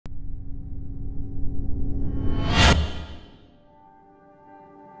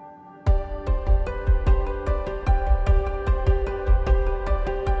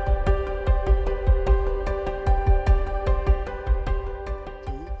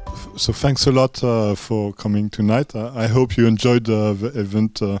so thanks a lot for coming tonight. I hope you enjoyed the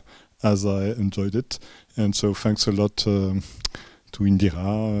event as I enjoyed it. And so thanks a lot to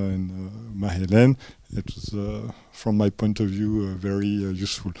Indira and Marie-Hélène. It was, from my point of view, very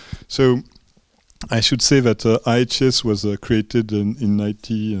useful. So I should say that IHES was created in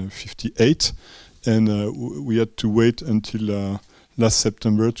 1958, and we had to wait until last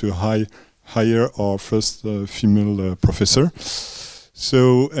September to hire our first female professor.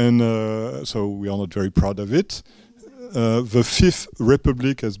 So we are not very proud of it. The Fifth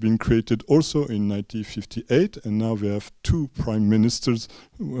Republic has been created also in 1958, and now we have two prime ministers,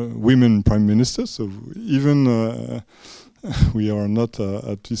 women prime ministers. So even we are not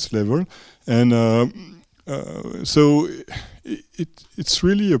at this level, and so it's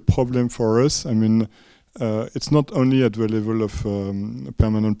really a problem for us. I mean, it's not only at the level of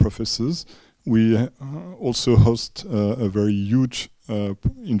permanent professors. We also host a very huge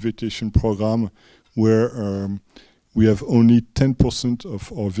invitation program where we have only 10%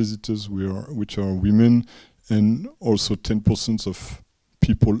 of our visitors which are women, and also 10% of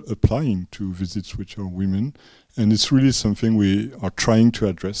people applying to visits which are women. And it's really something we are trying to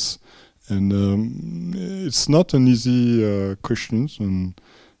address. And it's not an easy question. And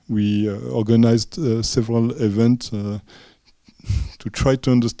we organized several events to try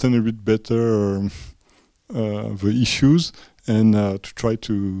to understand a bit better the issues and to try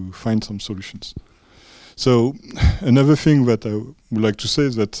to find some solutions. So another thing that I would like to say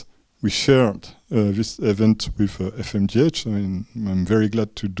is that we shared this event with FMJH, and I'm very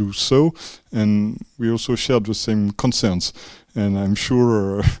glad to do so. And we also shared the same concerns. And I'm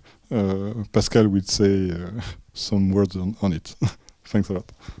sure Pascal would say some words on it. Thanks a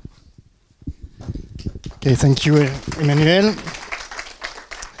lot. Okay, thank you, Emmanuel.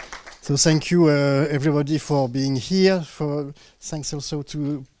 So thank you, everybody, for being here. Thanks also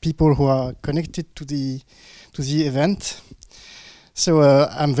to people who are connected to the event. So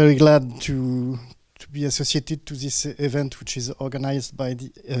I'm very glad to be associated to this event, which is organized by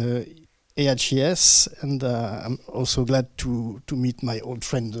the IHES, and I'm also glad to meet my old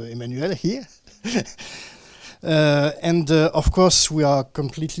friend Emmanuel here. And of course, we are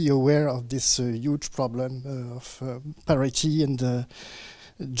completely aware of this huge problem of parity and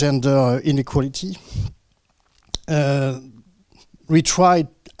gender inequality. We tried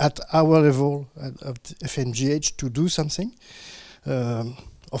at our level of FMJH to do something.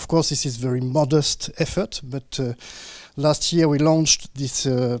 Of course, this is very modest effort, but last year we launched this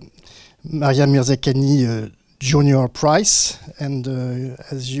Maria Mirzakhani Junior Prize, and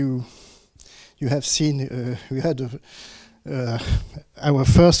as you have seen, we had our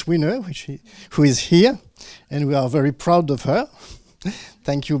first winner, who is here, and we are very proud of her.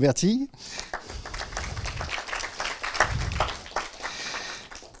 Thank you, Bertie.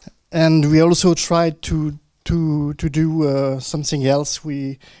 And we also tried to do something else.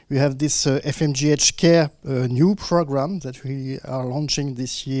 We have this FMJH Care new program that we are launching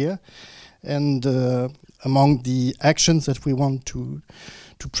this year, and among the actions that we want to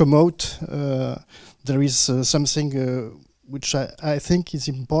promote, there is something which I think is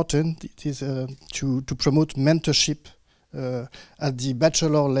important. It is to promote mentorship at the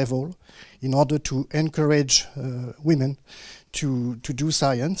bachelor level in order to encourage women to do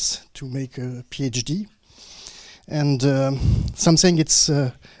science, to make a PhD. And something it's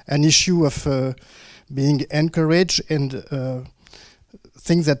an issue of being encouraged and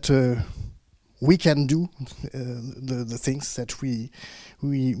things that we can do, the things that we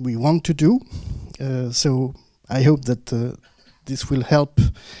want to do. So I hope that this will help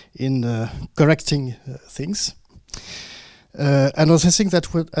in correcting things. Another thing that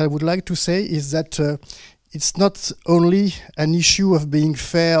I would like to say is that it's not only an issue of being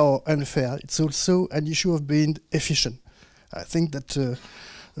fair or unfair, it's also an issue of being efficient. I think that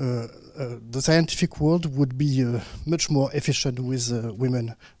the scientific world would be much more efficient with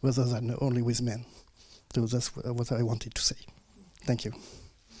women rather than only with men. So that's what I wanted to say. Thank you.